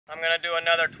I'm going to do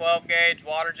another 12 gauge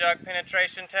water jug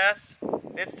penetration test.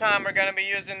 This time we're going to be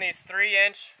using these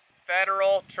 3-inch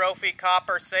Federal Trophy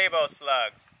Copper Sabot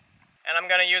Slugs. And I'm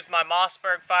going to use my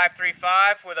Mossberg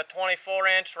 535 with a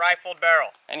 24-inch rifled barrel.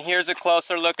 And here's a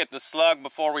closer look at the slug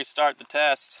before we start the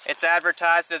test. It's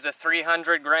advertised as a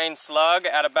 300 grain slug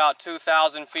at about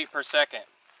 2,000 feet per second.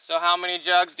 So how many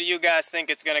jugs do you guys think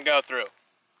it's going to go through?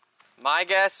 My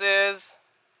guess is,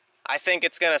 I think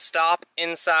it's going to stop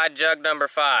inside jug number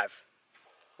 5.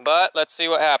 But let's see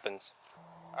what happens.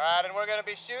 Alright, and we're going to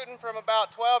be shooting from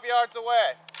about 12 yards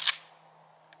away.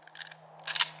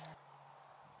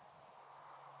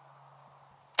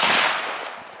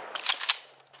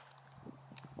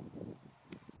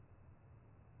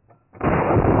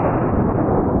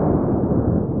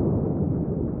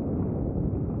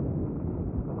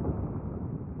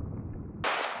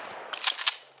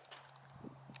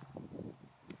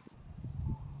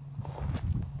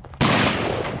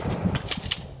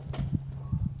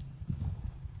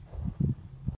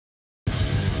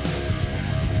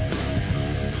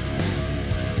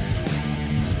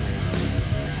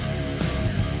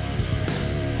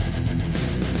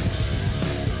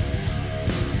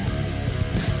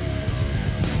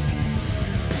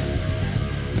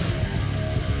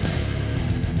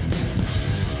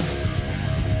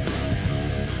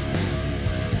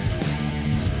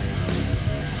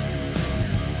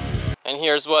 And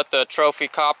here's what the Trophy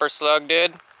Copper Slug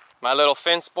did. My little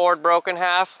fence board broke in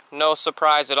half, no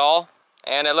surprise at all.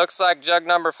 And it looks like jug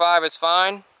number 5 is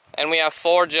fine. And we have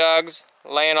 4 jugs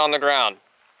laying on the ground.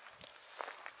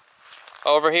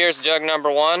 Over here is jug number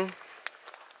 1.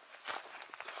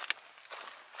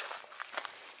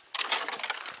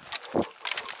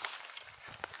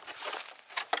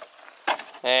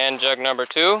 And jug number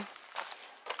 2.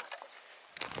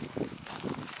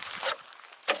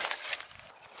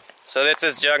 So this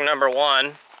is jug number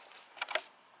 1.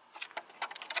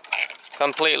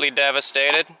 Completely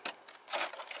devastated.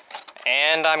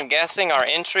 And I'm guessing our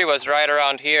entry was right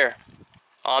around here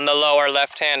on the lower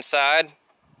left-hand side.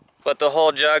 But the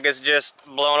whole jug is just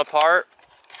blown apart.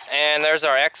 And there's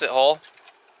our exit hole.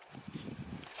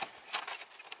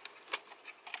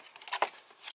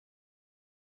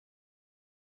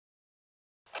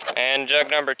 And jug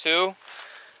number 2.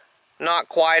 Not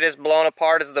quite as blown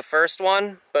apart as the first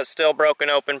one, but still broken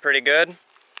open pretty good.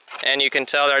 And you can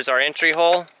tell there's our entry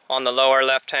hole on the lower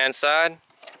left-hand side.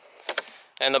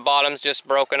 And the bottom's just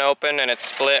broken open and it's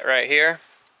split right here.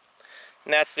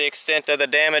 And that's the extent of the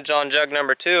damage on jug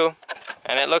number 2.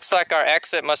 And it looks like our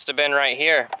exit must have been right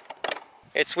here.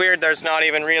 It's weird there's not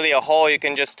even really a hole. You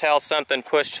can just tell something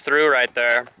pushed through right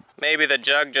there. Maybe the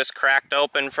jug just cracked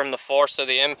open from the force of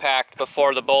the impact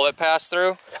before the bullet passed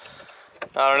through.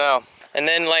 I don't know. And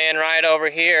then laying right over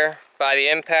here by the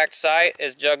impact site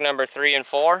is jug number 3 and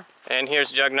 4. And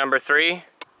here's jug number 3.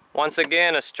 Once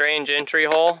again, a strange entry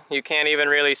hole. You can't even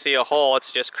really see a hole,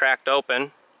 it's just cracked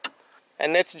open.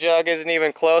 And this jug isn't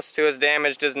even close to as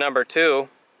damaged as number 2.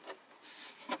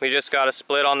 We just got a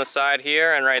split on the side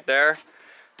here and right there.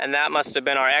 And that must have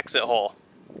been our exit hole.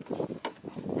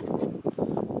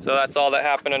 So that's all that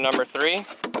happened to number 3.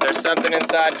 There's something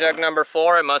inside jug number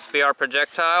 4. It must be our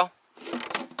projectile.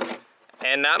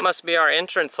 And that must be our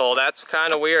entrance hole. That's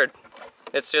kind of weird.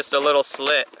 It's just a little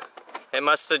slit. It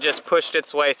must have just pushed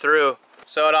its way through.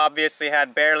 So it obviously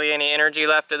had barely any energy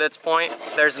left at this point.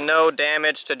 There's no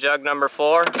damage to jug number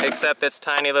 4 except this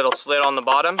tiny little slit on the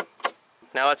bottom.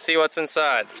 Now let's see what's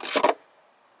inside.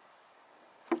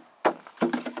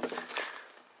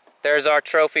 There's our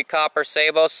Trophy Copper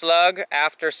Sabot Slug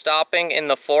after stopping in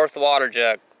the 4th water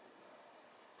jug.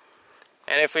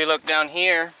 And if we look down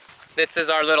here, this is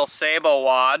our little sabot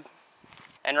wad,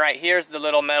 and right here's the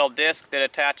little metal disc that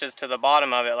attaches to the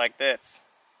bottom of it like this.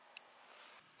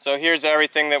 So here's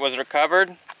everything that was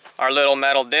recovered. Our little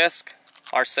metal disc,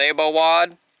 our sabot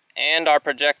wad, and our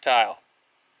projectile.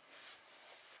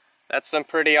 That's some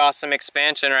pretty awesome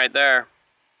expansion right there.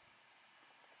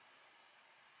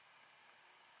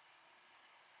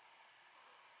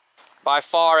 By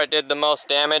far it did the most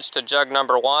damage to jug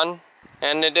number 1.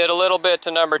 And it did a little bit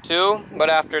to number 2, but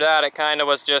after that it kind of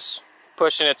was just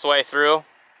pushing its way through.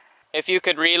 If you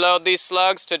could reload these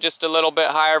slugs to just a little bit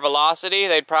higher velocity,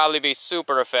 they'd probably be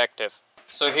super effective.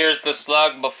 So here's the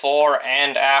slug before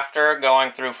and after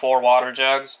going through 4 water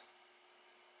jugs.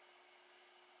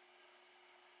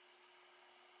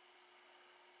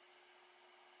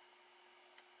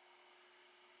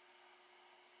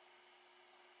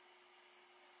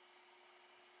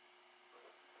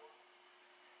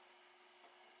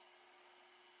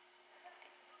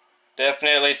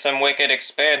 Definitely some wicked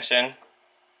expansion.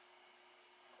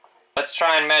 Let's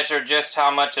try and measure just how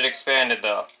much it expanded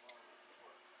though.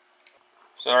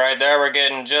 So right there we're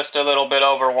getting just a little bit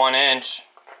over 1 inch.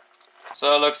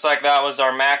 So it looks like that was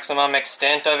our maximum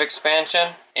extent of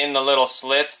expansion. In the little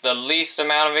slits, the least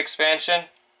amount of expansion,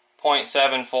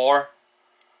 0.74.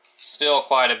 Still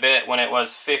quite a bit when it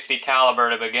was 50 caliber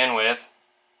to begin with.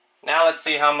 Now let's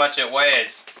see how much it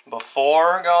weighs.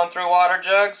 Before going through water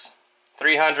jugs,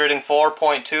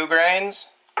 304.2 grains.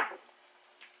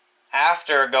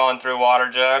 After going through water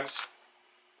jugs,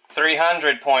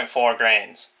 300.4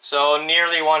 grains. So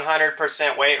nearly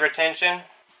 100% weight retention.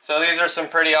 So these are some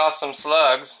pretty awesome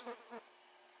slugs.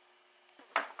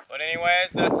 But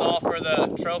anyways, that's all for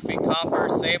the Trophy Copper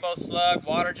Sabot Slug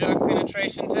water jug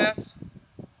penetration test.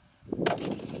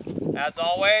 As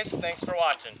always, thanks for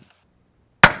watching.